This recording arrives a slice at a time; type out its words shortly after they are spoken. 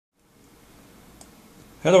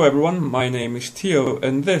Hello everyone, my name is Theo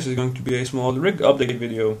and this is going to be a small rig update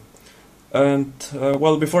video. And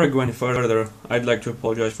well, before I go any further, I'd like to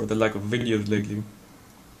apologize for the lack of videos lately.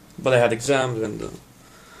 But I had exams and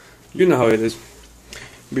you know how it is.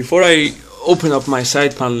 Before I open up my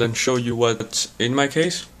side panel and show you what's in my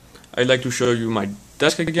case, I'd like to show you my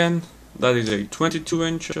desk again. That is a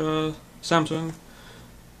 22-inch Samsung,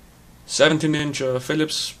 17-inch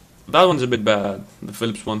Philips. That one's a bit bad, the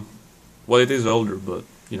Philips one. Well, it is older, but,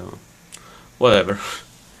 you know, whatever.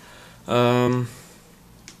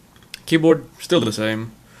 Keyboard, still the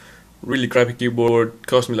same. Really crappy keyboard,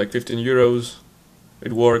 cost me like 15 euros.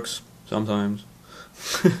 It works, sometimes.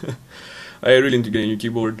 I really need to get a new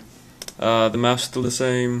keyboard. The mouse, still the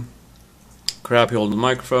same. Crappy old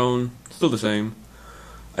microphone, still the same.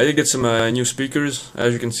 I did get some new speakers.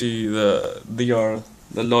 As you can see, they are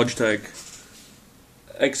the Logitech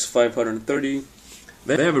X-530.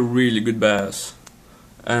 They have a really good bass,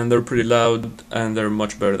 and they're pretty loud, and they're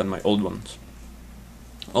much better than my old ones.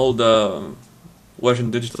 Old Western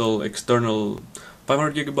Digital external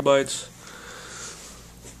 500 gigabytes.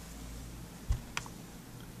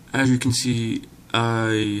 As you can see,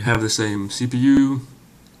 I have the same CPU.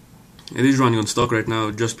 It is running on stock right now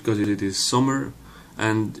just because it is summer,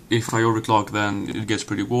 and if I overclock then it gets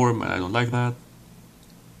pretty warm and I don't like that.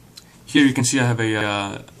 Here you can see I have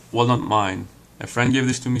a, well, not mine, a friend gave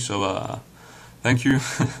this to me, so thank you.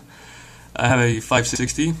 I have a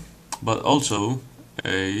 560, but also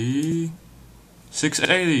a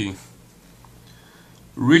 680.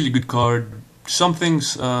 Really good card. Some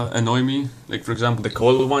things annoy me, like for example the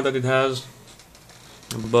coil whine that it has,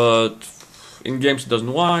 but in games it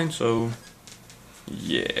doesn't whine, so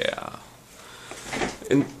yeah.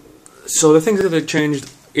 And so the things that I changed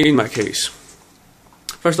in my case.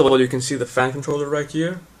 First of all, you can see the fan controller right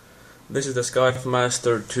here. This is the Scythe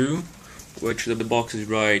Master 2, which the box is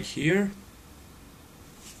right here.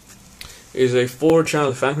 It is a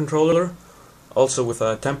 4-channel fan controller, also with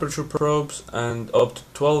temperature probes and up to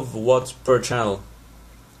 12 watts per channel.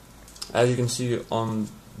 As you can see on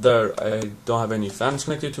there, I don't have any fans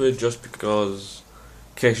connected to it just because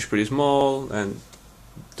the case is pretty small and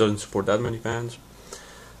doesn't support that many fans.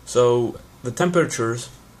 So the temperatures,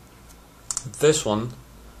 this one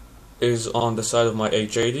is on the side of my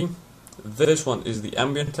H80. This one is the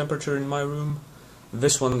ambient temperature in my room.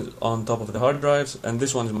 This one is on top of the hard drives, and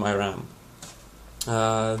this one is my RAM.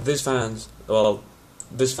 These fans, well,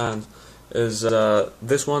 this fan is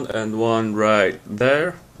this one and one right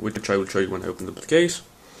there, which I will show you when I open up the case.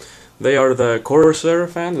 They are the Corsair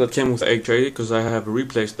fans that came with H80 because I have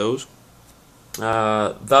replaced those.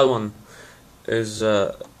 That one is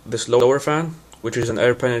this lower fan, which is an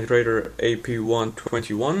Airpenetrator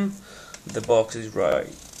AP121. The box is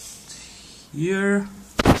right here.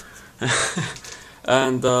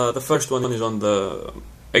 And the first one is on the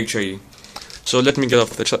H80. So let me get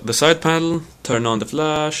off the side panel, turn on the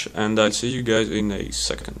flash, and I'll see you guys in a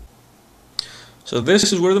second. So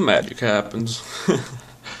this is where the magic happens.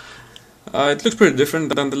 It looks pretty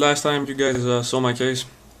different than the last time you guys saw my case.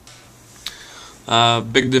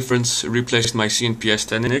 Big difference, replaced my CNPS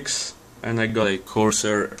 10X and I got a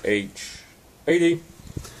Corsair H80.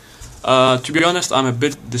 To be honest, I'm a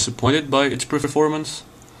bit disappointed by its performance.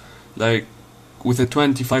 Like, with a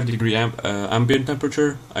 25-degree ambient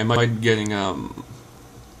temperature, I might be getting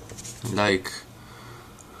like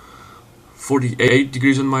 48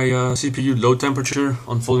 degrees on my CPU low temperature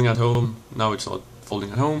on folding at home. Now it's not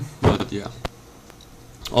folding at home, but yeah.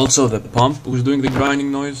 Also, the pump was doing the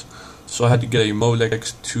grinding noise, so I had to get a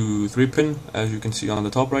Molex 2 3-pin, as you can see on the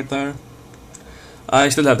top right there. I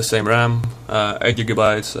still have the same RAM, 8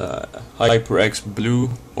 gigabytes, HyperX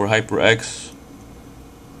Blue or HyperX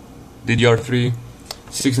DDR3,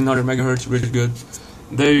 1600 megahertz, really good.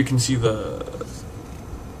 There you can see the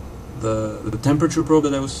temperature probe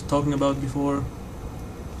that I was talking about before.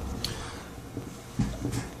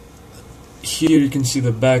 Here you can see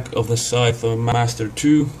the back of the Scythe Master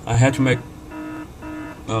 2. I had to make...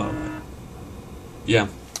 yeah.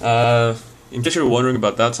 In case you're wondering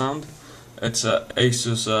about that sound, it's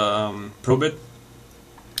Asus ProBit.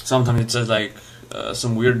 Sometimes it says like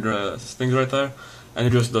some weird things right there, and it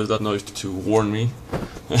just does that noise to warn me.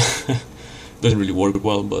 Doesn't really work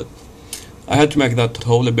well, but I had to make that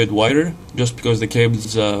hole a bit wider just because the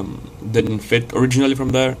cables didn't fit originally from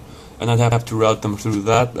there, and I'd have to route them through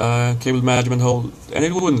that cable management hole, and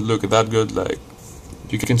it wouldn't look that good. Like,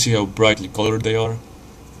 you can see how brightly colored they are.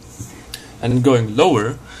 And going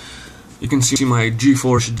lower, you can see my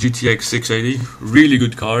GeForce GTX 680, really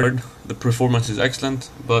good card. The performance is excellent,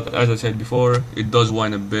 but as I said before, it does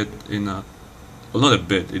whine a bit in well, not a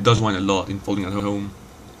bit, it does whine a lot in folding at home.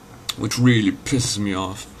 which really pisses me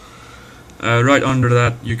off. Right under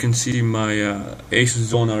that you can see my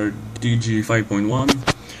Asus Xonar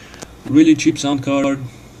DG5.1. Really cheap sound card,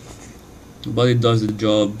 but it does the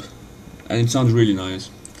job and it sounds really nice.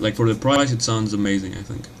 Like, for the price it sounds amazing, I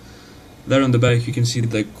think. There on the back you can see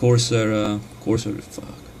the Corsair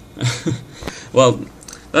well,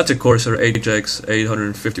 that's a Corsair HX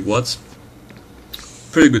 850 watts.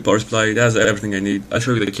 Pretty good power supply, it has everything I need. I'll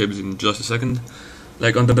show you the cables in just a second.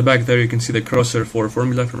 Like, on the back there you can see the Crosshair 4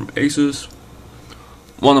 formula from Asus.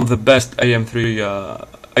 One of the best AM3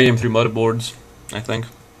 motherboards, I think.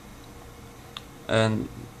 And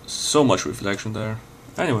so much reflection there.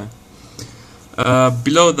 Anyway,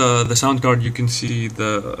 below the sound card you can see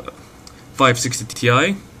the 560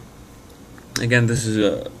 Ti. Again, this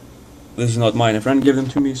is not mine. A friend gave them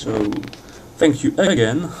to me, so thank you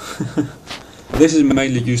again. This is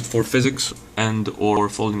mainly used for physics and or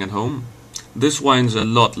folding at home. This whines a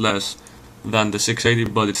lot less than the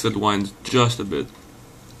 680, but it still whines just a bit.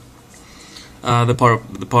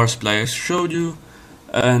 The power supply I showed you,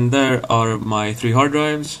 and there are my 3 hard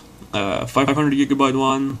drives, 500GB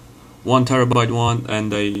one, 1TB one,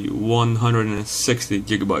 and a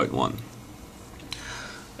 160GB one.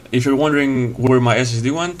 If you're wondering where my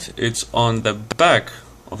SSD went, it's on the back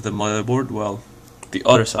of the motherboard, well, the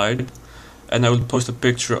other side, and I will post a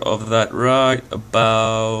picture of that right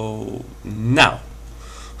about now.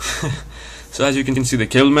 So as you can see, the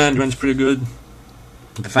cable management is pretty good.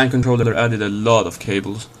 The fan controller added a lot of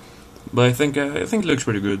cables, but I think it looks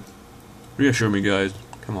pretty good. Reassure me, guys.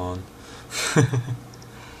 Come on.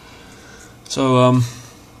 So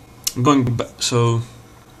going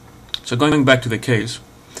back to the case.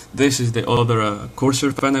 This is the other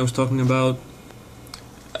Corsair fan I was talking about,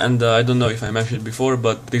 and I don't know if I mentioned it before,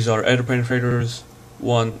 but these are Airpenetrators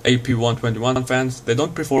AP121 fans. They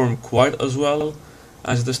don't perform quite as well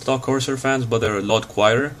as the stock Corsair fans, but they're a lot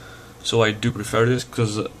quieter, so I do prefer this,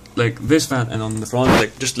 because like this fan, and on the front,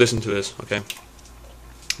 like, just listen to this, okay?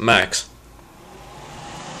 Max.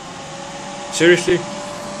 Seriously?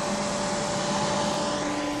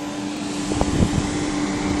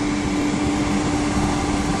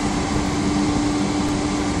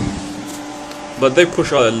 But they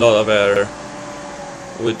push out a lot of air,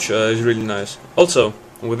 which is really nice. Also,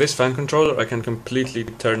 with this fan controller, I can completely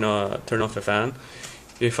turn off the fan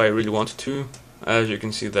if I really wanted to, as you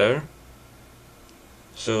can see there.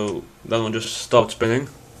 So that one just stopped spinning,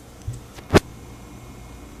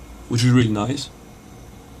 which is really nice.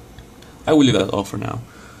 I will leave that off for now.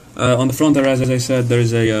 On the front there, as I said, there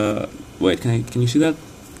is a wait. Can you see that?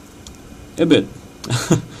 A bit.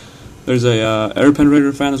 There's a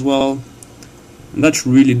Airpenetrator fan as well. And that's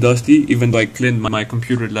really dusty, even though I cleaned my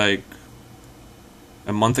computer like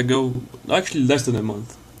a month ago. Actually, less than a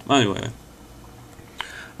month. Anyway,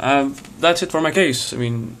 that's it for my case. I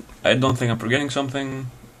mean, I don't think I'm forgetting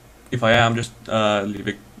something. If I am, just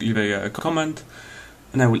leave a comment,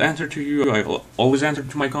 and I will answer to you. I will always answer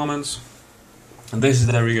to my comments. And this is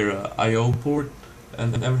the rear I/O port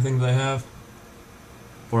and everything that I have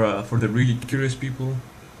for the really curious people.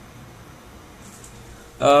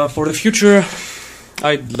 For the future,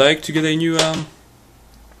 I'd like to get a new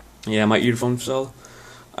my earphone fell.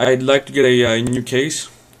 I'd like to get a new case,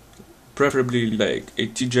 preferably like a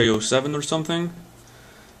TJ07 or something.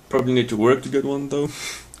 Probably need to work to get one though,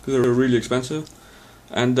 because they're really expensive.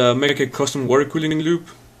 And make a custom water cooling loop,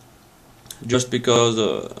 just because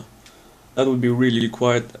that would be really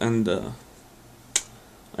quiet, and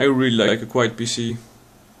I really like a quiet PC.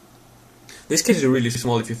 This case is really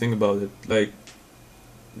small if you think about it. Like,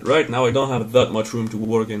 right now I don't have that much room to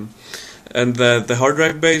work in, and the hard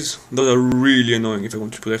drive bays, those are really annoying if I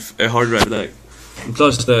want to put a hard drive, like, and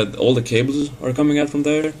plus all the cables are coming out from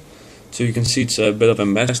there, so you can see it's a bit of a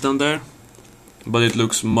mess down there, but it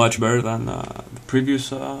looks much better than the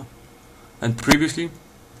previous and previously.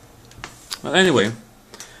 But anyway,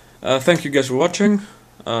 thank you guys for watching.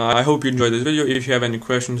 I hope you enjoyed this video. If you have any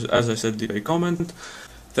questions, as I said, leave a comment.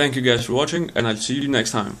 Thank you guys for watching, and I'll see you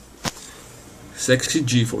next time. Sexy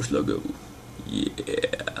GeForce logo.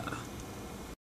 Yeah.